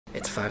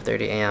It's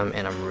 5:30 a.m.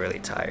 and I'm really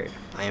tired.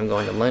 I am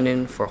going to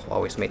London for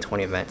Huawei's Mate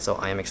 20 event, so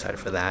I am excited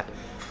for that.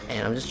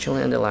 And I'm just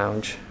chilling in the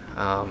lounge.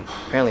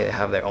 Apparently they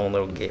have their own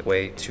little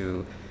gateway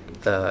to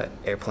the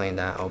airplane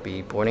that I'll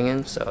be boarding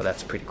in, so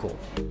that's pretty cool.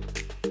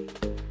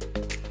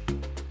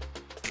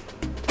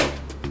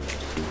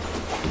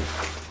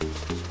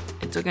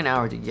 It took an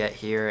hour to get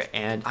here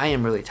and I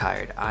am really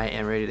tired. I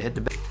am ready to hit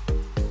the bed.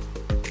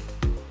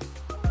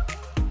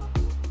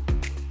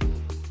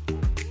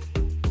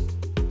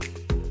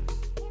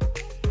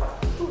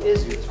 Who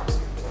is you?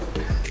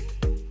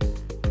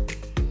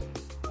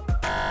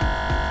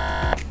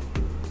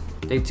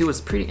 Day 2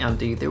 was pretty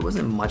empty. There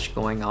wasn't much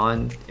going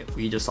on.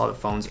 We just saw the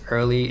phones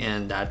early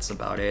and that's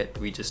about it.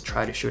 We just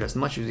tried to shoot as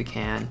much as we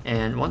can.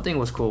 And one thing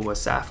was cool was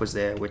Saf was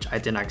there, which I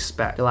did not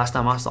expect. The last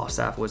time I saw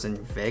Saf was in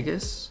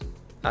Vegas.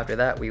 After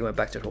that, we went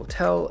back to the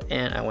hotel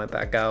and I went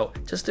back out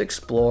just to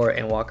explore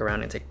and walk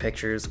around and take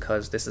pictures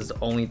because this is the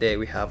only day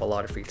we have a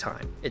lot of free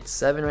time. It's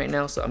 7 right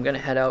now, so I'm gonna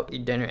head out,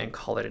 eat dinner, and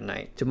call it a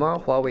night. Tomorrow,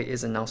 Huawei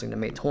is announcing the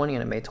Mate 20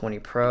 and the Mate 20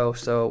 Pro,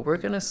 so we're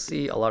gonna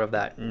see a lot of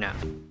that now.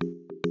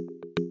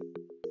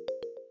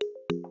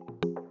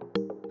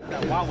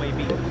 Huawei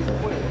beat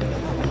Huawei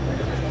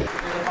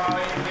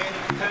Mate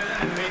 10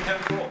 and Mate 10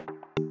 Pro.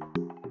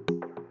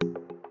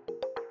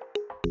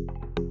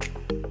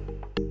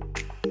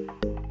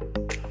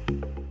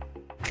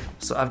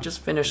 So I've just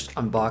finished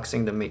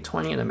unboxing the Mate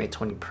 20 and the Mate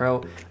 20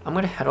 Pro. I'm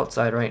gonna head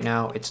outside right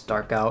now, it's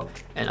dark out,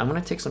 and I'm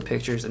gonna take some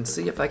pictures and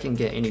see if I can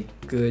get any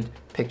good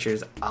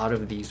pictures out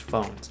of these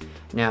phones.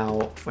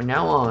 Now, from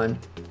now on,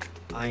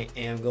 I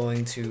am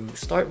going to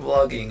start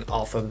vlogging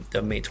off of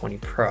the Mate 20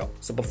 Pro.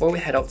 So before we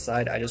head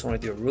outside, I just want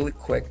to do a really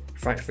quick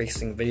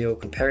front-facing video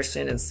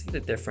comparison and see the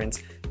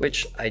difference,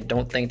 which I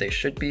don't think they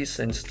should be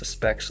since the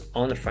specs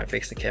on the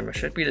front-facing camera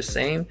should be the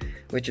same,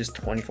 which is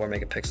 24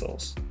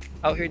 megapixels.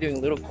 Out here doing a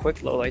little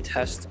quick low-light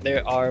test.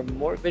 There are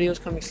more videos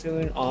coming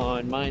soon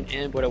on mine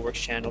and BoardWorks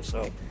channel,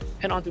 so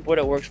head on to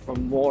BoardWorks for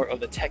more of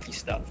the techie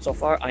stuff. So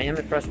far, I am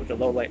impressed with the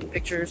low-light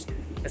pictures,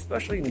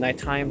 especially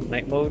nighttime,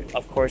 night mode.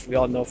 Of course, we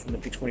all know from the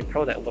Mate 20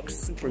 Pro that looks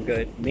super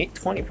good. Mate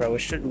 20 Pro, it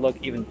should look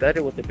even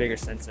better with the bigger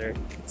sensor,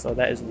 so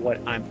that is what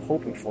I'm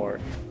hoping for.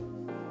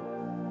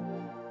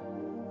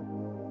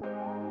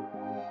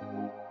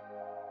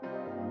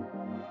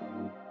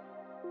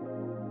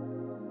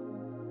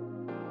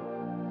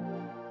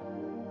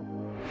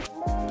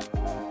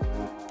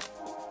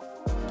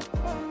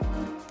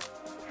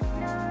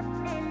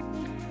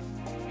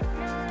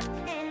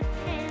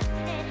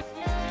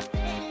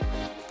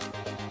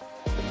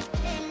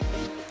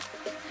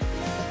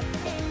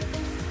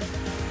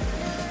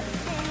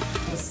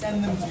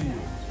 Send them to you.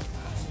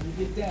 So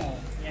you get down.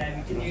 Yeah,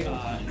 you can get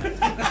on.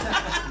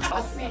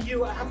 I'll see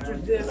you after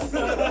this.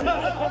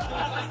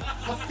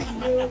 I'll see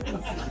you.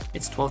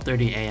 It's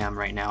 12:30 a.m.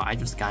 right now. I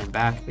just gotten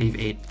back. We've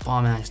ate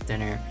bomb-ass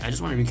dinner. I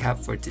just want to recap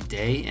for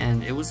today,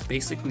 and it was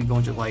basically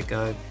going to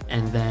Leica,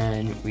 and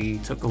then we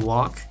took a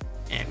walk,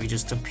 and we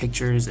just took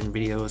pictures and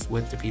videos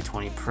with the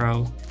P20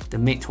 Pro, the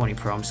Mate 20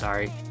 Pro, I'm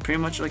sorry. Pretty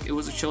much like it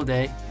was a chill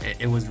day.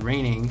 It was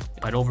raining,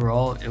 but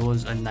overall it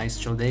was a nice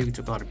chill day. We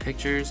took a lot of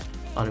pictures,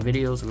 a lot of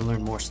videos. We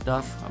learned more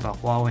stuff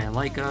about Huawei and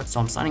Leica. So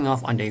I'm signing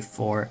off on day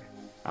 4.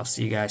 I'll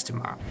see you guys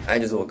tomorrow. I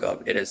just woke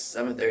up. It is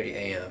 7:30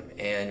 a.m.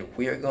 and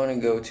we are going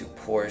to go to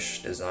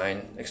Porsche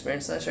Design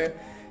Experience Center,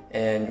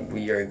 and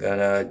we are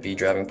gonna be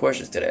driving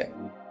Porsches today.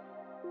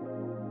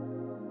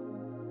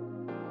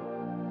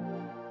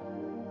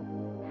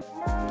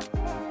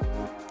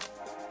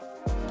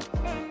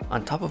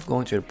 On top of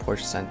going to the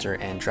Porsche Center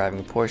and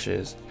driving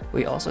Porsches,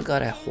 we also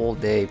got a whole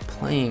day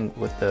playing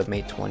with the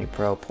Mate 20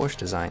 Pro Porsche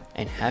design,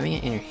 and having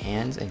it in your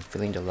hands and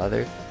feeling the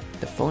leather,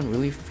 the phone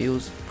really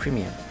feels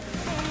premium.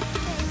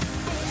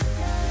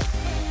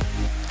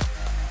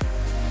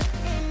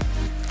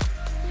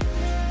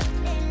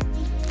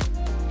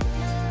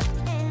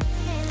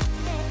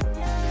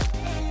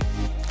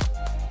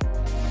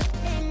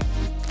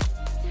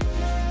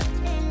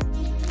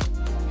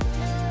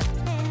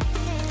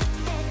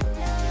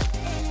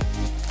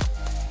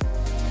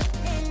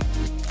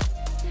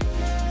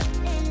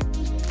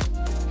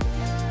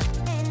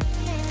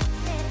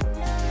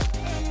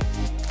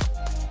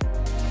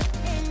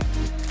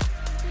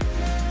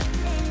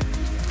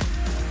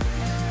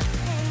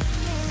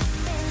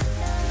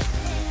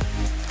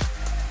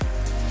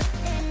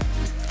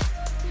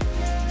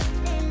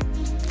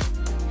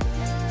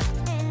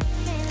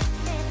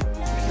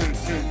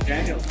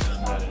 Daniel's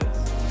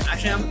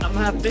Actually, I'm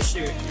gonna have this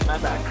shirt in my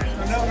back.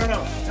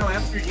 No,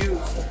 after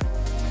you.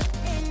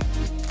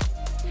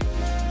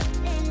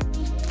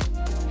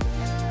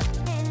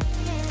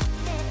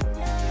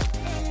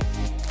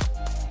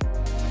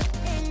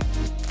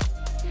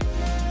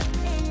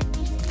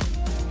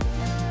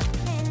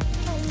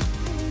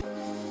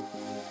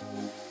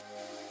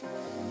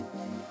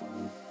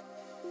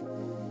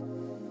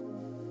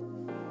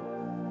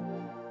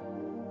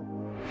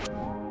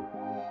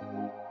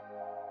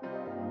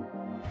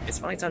 It's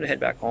finally time to head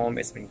back home.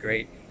 It's been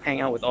great hanging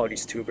out with all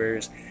these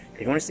tubers.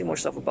 If you want to see more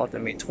stuff about the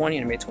Mate 20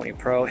 and the Mate 20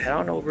 Pro, head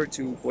on over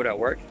to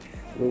BoardWorks.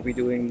 We'll be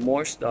doing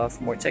more stuff,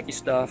 more techie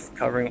stuff,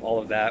 covering all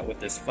of that with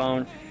this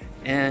phone.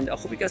 And I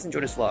hope you guys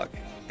enjoyed this vlog.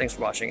 Thanks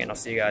for watching, and I'll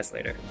see you guys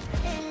later.